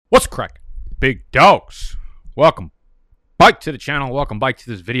What's crack, big dogs? Welcome back to the channel. Welcome back to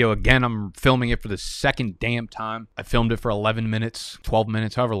this video again. I'm filming it for the second damn time. I filmed it for 11 minutes, 12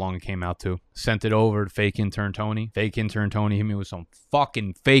 minutes, however long it came out to. Sent it over to fake intern Tony. Fake intern Tony hit me with some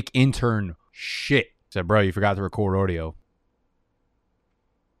fucking fake intern shit. Said, bro, you forgot to record audio.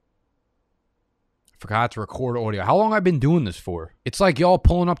 Forgot to record audio. How long have I been doing this for? It's like y'all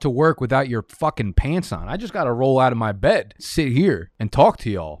pulling up to work without your fucking pants on. I just got to roll out of my bed, sit here, and talk to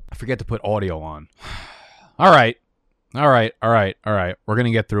y'all. I forget to put audio on. All right. We're going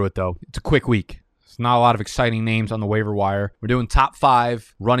to get through it, though. It's a quick week. It's not a lot of exciting names on the waiver wire. We're doing top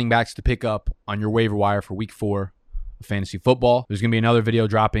 5 running backs to pick up on your waiver wire for week 4. Fantasy football. There's going to be another video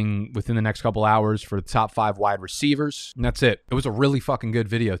dropping within the next couple hours for the top 5 wide receivers. And that's it. It was a really fucking good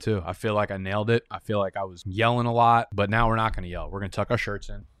video, too. I feel like I nailed it. I feel like I was yelling a lot, but now we're not going to yell. We're going to tuck our shirts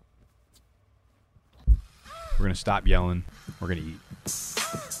in. We're going to stop yelling. We're going to eat.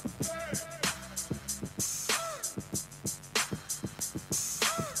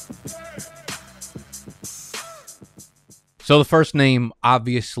 So the first name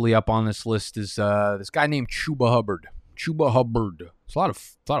obviously up on this list is this guy named Chuba Hubbard. Chuba Hubbard. It's a lot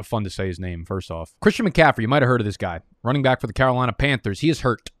of fun to say his name, first off. Christian McCaffrey, you might have heard of this guy. Running back for the Carolina Panthers. He is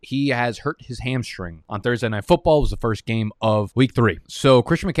hurt. He has hurt his hamstring on Thursday Night Football. It was the first game of week 3. So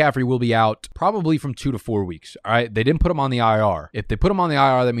Christian McCaffrey will be out probably from 2 to 4 weeks. All right. They didn't put him on the IR. If they put him on the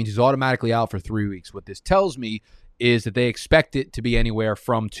IR, that means he's automatically out for 3 weeks. What this tells me is that they expect it to be anywhere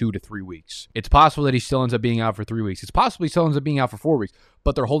from 2 to 3 weeks. It's possible that he still ends up being out for 3 weeks. It's possible he still ends up being out for 4 weeks,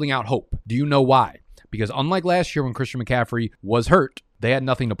 but they're holding out hope. Do you know why? Because unlike last year when Christian McCaffrey was hurt, they had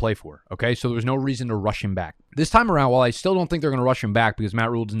nothing to play for, okay? So there was no reason to rush him back. This time around, while I still don't think they're going to rush him back because Matt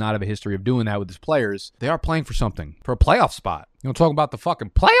Rule does not have a history of doing that with his players, they are playing for something, for a playoff spot. You want to talk about the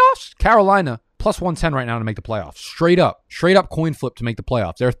fucking playoffs? Carolina, plus 110 right now to make the playoffs. Straight up coin flip to make the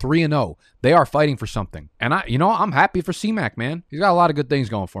playoffs. They're 3-0. They are fighting for something. And I'm happy for C-Mac, man. He's got a lot of good things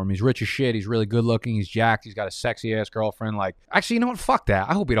going for him. He's rich as shit. He's really good looking. He's jacked. He's got a sexy ass girlfriend. Actually, you know what? Fuck that.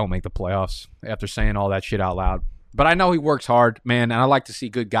 I hope he don't make the playoffs after saying all that shit out loud. But I know he works hard, man, and I like to see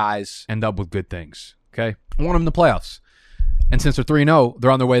good guys end up with good things, okay? I want him in the playoffs. And since they're 3-0,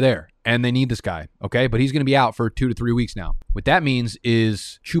 they're on their way there, and they need this guy, okay? But he's going to be out for 2 to 3 weeks now. What that means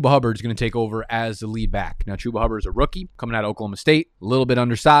is Chuba Hubbard is going to take over as the lead back. Now, Chuba Hubbard is a rookie coming out of Oklahoma State, a little bit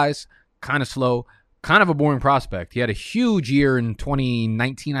undersized, kind of slow, kind of a boring prospect. He had a huge year in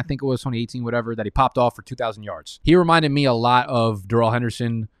 2019, I think it was, 2018, whatever, that he popped off for 2,000 yards. He reminded me a lot of Darrell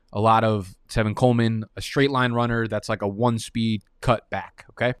Henderson, a lot of Tevin Coleman, a straight line runner that's like a one-speed cut back,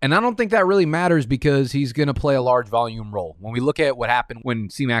 okay? And I don't think that really matters because he's going to play a large volume role. When we look at what happened when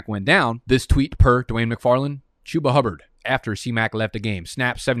C-Mac went down, this tweet per Dwayne McFarland, Chuba Hubbard, after C-Mac left the game,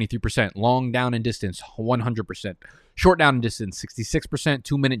 snap 73%, long down and distance 100%, short down and distance 66%,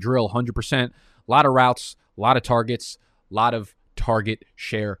 2-minute drill 100%, a lot of routes, a lot of targets, a lot of target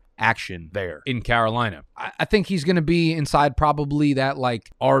share action there in Carolina. I think he's going to be inside probably that like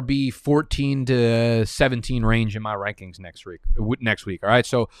RB 14 to 17 range in my rankings next week. All right.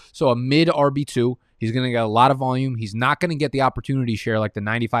 So a mid RB2. He's going to get a lot of volume. He's not going to get the opportunity share like the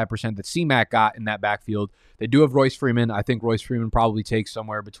 95% that C-Mac got in that backfield. They do have Royce Freeman. I think Royce Freeman probably takes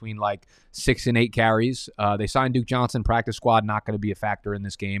somewhere between like 6 and 8 carries. They signed Duke Johnson, practice squad, not going to be a factor in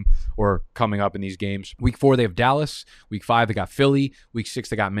this game or coming up in these games. Week 4, they have Dallas. Week 5, they got Philly. Week 6,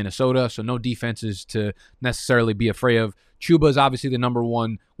 they got Minnesota. So no defenses to necessarily be afraid of. Chuba is obviously the number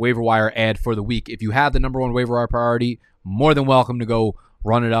 1 waiver wire ad for the week. If you have the number 1 waiver wire priority, more than welcome to go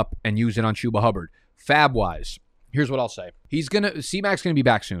run it up and use it on Chuba Hubbard. Fab-wise, here's what I'll say. C-Mac's going to be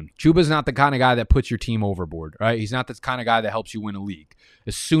back soon. Chuba's not the kind of guy that puts your team overboard, right? He's not the kind of guy that helps you win a league.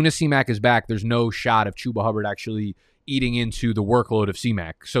 As soon as C-Mac is back, there's no shot of Chuba Hubbard actually eating into the workload of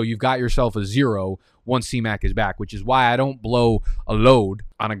C-Mac. So you've got yourself a 0 once C-Mac is back, which is why I don't blow a load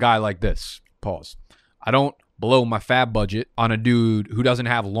on a guy like this. Pause. I don't blow my fab budget on a dude who doesn't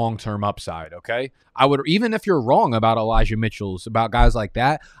have long-term upside, okay? I would, even if you're wrong about Elijah Mitchell's, about guys like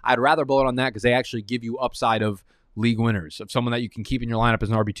that, I'd rather blow it on that because they actually give you upside of league winners, of someone that you can keep in your lineup as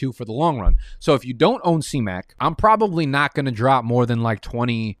an RB2 for the long run. So if you don't own C-Mac, I'm probably not going to drop more than like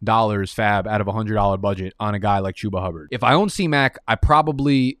 $20 fab out of a $100 budget on a guy like Chuba Hubbard. If I own C-Mac, I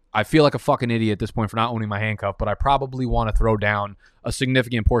feel like a fucking idiot at this point for not owning my handcuff, but I probably want to throw down a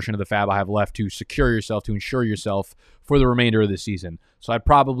significant portion of the fab I have left to secure yourself, to ensure yourself for the remainder of the season. So I'd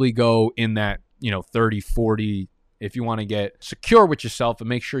probably go in that, 30, 40 if you want to get secure with yourself and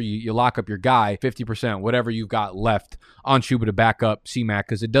make sure you lock up your guy 50%, whatever you've got left on Chuba to back up C-Mac,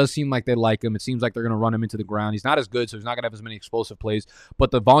 because it does seem like they like him. It seems like they're going to run him into the ground. He's not as good, so he's not going to have as many explosive plays,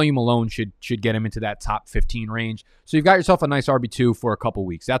 but the volume alone should get him into that top 15 range. So you've got yourself a nice RB2 for a couple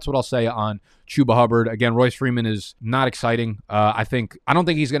weeks. That's what I'll say on Chuba Hubbard. Again, Royce Freeman is not exciting. I don't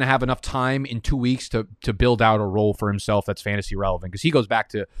think he's going to have enough time in 2 weeks to build out a role for himself that's fantasy relevant, because he goes back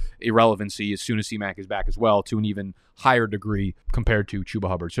to irrelevancy as soon as C-Mac is back as well, to an even higher degree compared to Chuba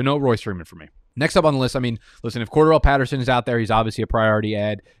Hubbard. So no Royce Freeman for me. Next up on the list, I mean, listen, if Cordarrelle Patterson is out there, he's obviously a priority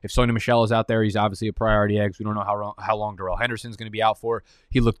ad. If Sony Michel is out there, he's obviously a priority ad, because we don't know how long Darrell Henderson's going to be out for.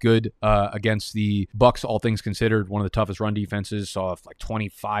 He looked good against the Bucs, all things considered, one of the toughest run defenses, saw like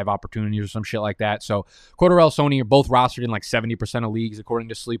 25 opportunities or some shit like that. So Cordarrelle, Sony are both rostered in like 70% of leagues, according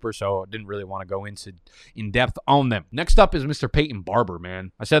to Sleeper, so I didn't really want to go into in depth on them. Next up is Mr. Peyton Barber,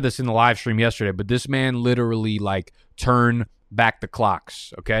 man. I said this in the live stream yesterday, but this man literally like turned back the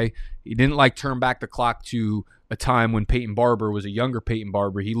clocks, okay? He didn't like turn back the clock to a time when Peyton Barber was a younger Peyton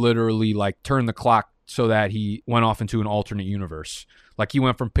Barber. He literally like turned the clock so that he went off into an alternate universe. Like he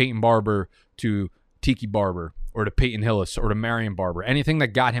went from Peyton Barber to Tiki Barber, or to Peyton Hillis, or to Marion Barber. Anything that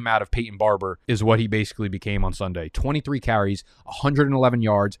got him out of Peyton Barber is what he basically became on Sunday. 23 carries, 111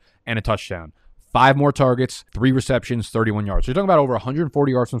 yards, and a touchdown. 5 more targets, 3 receptions, 31 yards. So you're talking about over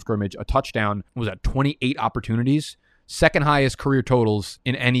 140 yards from scrimmage, a touchdown, was at 28 opportunities. Second highest career totals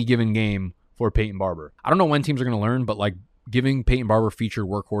in any given game for Peyton Barber. I don't know when teams are going to learn, but like giving Peyton Barber feature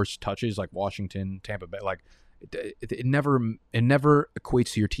workhorse touches like Washington, Tampa Bay, like it never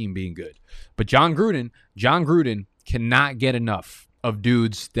equates to your team being good. But John Gruden cannot get enough of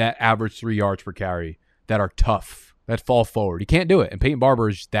dudes that average 3 yards per carry, that are tough, that fall forward. He can't do it, and Peyton Barber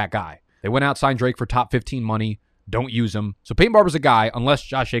is that guy. They went out, signed Drake for top 15 money. Don't use him. So Peyton Barber's a guy, unless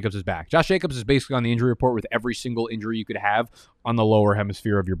Josh Jacobs is back. Josh Jacobs is basically on the injury report with every single injury you could have on the lower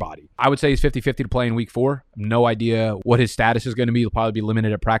hemisphere of your body. I would say he's 50-50 to play in week 4. No idea what his status is going to be. He'll probably be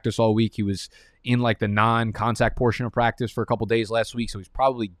limited at practice all week. He was in like the non-contact portion of practice for a couple days last week, so he's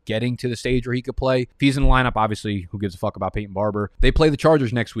probably getting to the stage where he could play. If he's in the lineup, obviously, who gives a fuck about Peyton Barber? They play the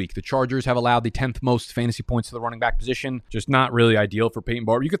Chargers next week. The Chargers have allowed the 10th most fantasy points to the running back position. Just not really ideal for Peyton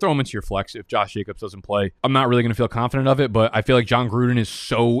Barber. You could throw him into your flex if Josh Jacobs doesn't play. I'm not really going to feel confident of it, but I feel like John Gruden is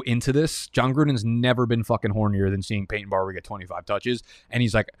so into this. John Gruden's never been fucking hornier than seeing Peyton Barber get 25 touches, and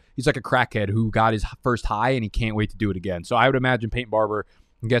he's like a crackhead who got his first high and he can't wait to do it again. So I would imagine Peyton Barber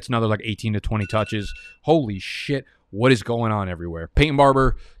gets another like 18 to 20 touches. Holy shit, what is going on everywhere? Peyton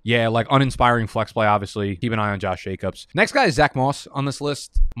Barber, yeah, like uninspiring flex play, obviously. Keep an eye on Josh Jacobs. Next guy is Zach Moss on this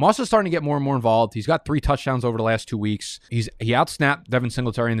list. Moss is starting to get more and more involved. He's got 3 touchdowns over the last 2 weeks. He outsnapped Devin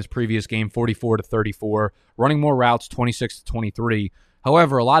Singletary in this previous game, 44 to 34, running more routes, 26 to 23.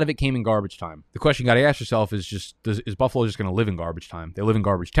 However, a lot of it came in garbage time. The question you got to ask yourself is just, is Buffalo just going to live in garbage time? They live in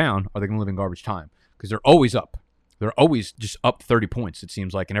garbage town. Are they going to live in garbage time? Because they're always up. They're always just up 30 points, it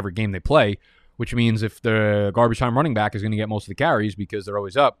seems like, in every game they play, which means if the garbage time running back is going to get most of the carries because they're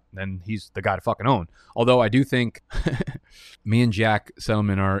always up, then he's the guy to fucking own. Although I do think me and Jack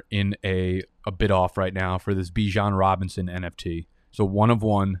Settleman are in a bid off right now for this Bijan Robinson NFT. So 1 of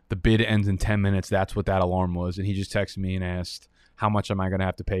 1, the bid ends in 10 minutes. That's what that alarm was. And he just texted me and asked, how much am I going to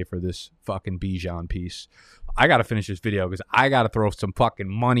have to pay for this fucking Bijan piece? I got to finish this video because I got to throw some fucking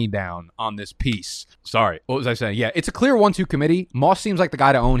money down on this piece. Sorry. What was I saying? Yeah, it's a clear 1-2 committee. Moss seems like the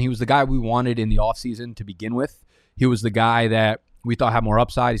guy to own. He was the guy we wanted in the offseason to begin with. He was the guy that we thought had more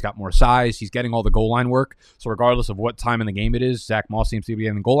upside. He's got more size. He's getting all the goal line work. So regardless of what time in the game it is, Zach Moss seems to be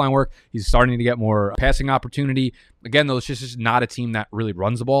getting goal line work. He's starting to get more passing opportunity. Again, though, it's just not a team that really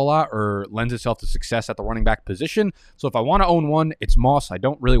runs the ball a lot or lends itself to success at the running back position. So if I want to own one, it's Moss. I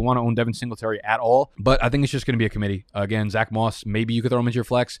don't really want to own Devin Singletary at all, but I think it's just going to be a committee. Again, Zach Moss, maybe you could throw him into your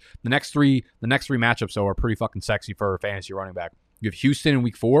flex. The next three matchups, though, are pretty fucking sexy for a fantasy running back. You have Houston in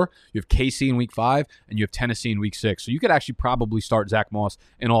week 4, you have KC in week 5, and you have Tennessee in week 6. So you could actually probably start Zach Moss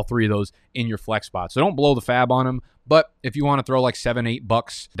in all 3 of those in your flex spot. So don't blow the fab on him. But if you want to throw like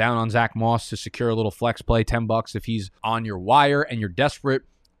 $7-8 down on Zach Moss to secure a little flex play, $10 if he's on your wire and you're desperate,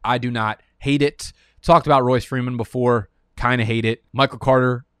 I do not hate it. Talked about Royce Freeman before, kind of hate it. Michael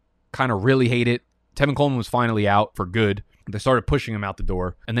Carter, kind of really hate it. Tevin Coleman was finally out for good. They started pushing him out the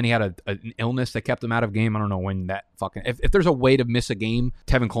door, and then he had an illness that kept him out of game. I don't know when that fucking... If there's a way to miss a game,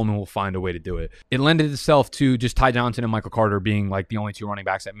 Tevin Coleman will find a way to do it. It lended itself to just Ty Johnson and Michael Carter being like the only 2 running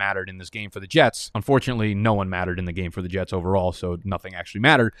backs that mattered in this game for the Jets. Unfortunately, no one mattered in the game for the Jets overall, so nothing actually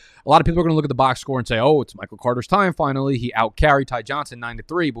mattered. A lot of people are going to look at the box score and say, oh, it's Michael Carter's time finally. He out-carried Ty Johnson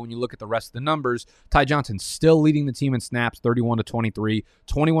 9-3, but when you look at the rest of the numbers, Ty Johnson's still leading the team in snaps 31-23,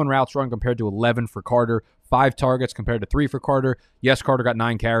 21 routes run compared to 11 for Carter, 5 targets compared to 3 for Carter. Yes, Carter got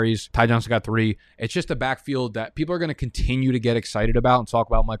 9 carries. Ty Johnson got 3. It's just a backfield that people are going to continue to get excited about and talk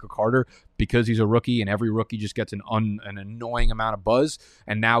about Michael Carter because he's a rookie, and every rookie just gets an annoying amount of buzz.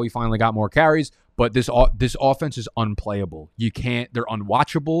 And now he finally got more carries. But this offense is unplayable. They're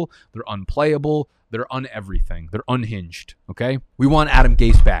unwatchable. They're unplayable. They're everything. They're unhinged, okay? We want Adam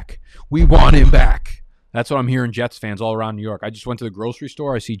Gase back. We want him back. That's what I'm hearing Jets fans all around New York. I just went to the grocery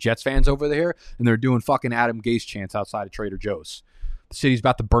store. I see Jets fans over there, and they're doing fucking Adam Gase chants outside of Trader Joe's. The city's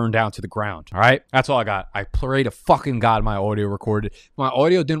about to burn down to the ground, all right? That's all I got. I pray to fucking God my audio recorded. If my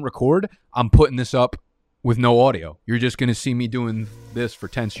audio didn't record, I'm putting this up with no audio. You're just going to see me doing this for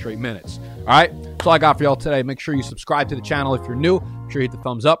 10 straight minutes. All right? That's all I got for y'all today. Make sure you subscribe to the channel if you're new. Make sure you hit the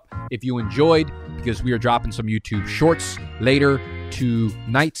thumbs up if you enjoyed, because we are dropping some YouTube shorts later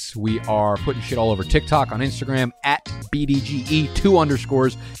tonight. We are putting shit all over TikTok, on Instagram, at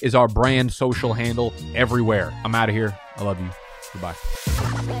BDGE2_ is our brand social handle everywhere. I'm out of here. I love you. Goodbye.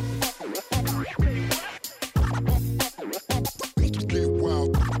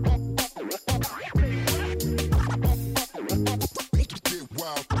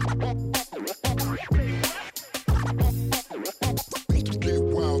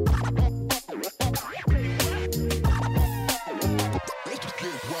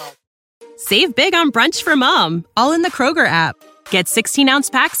 Save big on brunch for mom, all in the Kroger app. Get 16-ounce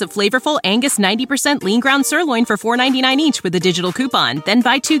packs of flavorful Angus 90% lean ground sirloin for $4.99 each with a digital coupon. Then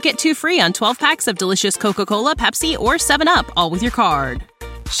buy 2, get 2 free on 12 packs of delicious Coca-Cola, Pepsi, or 7-Up, all with your card.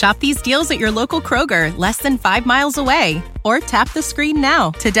 Shop these deals at your local Kroger, less than 5 miles away. Or tap the screen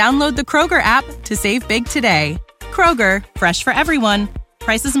now to download the Kroger app to save big today. Kroger, fresh for everyone.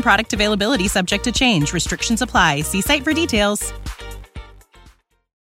 Prices and product availability subject to change. Restrictions apply. See site for details.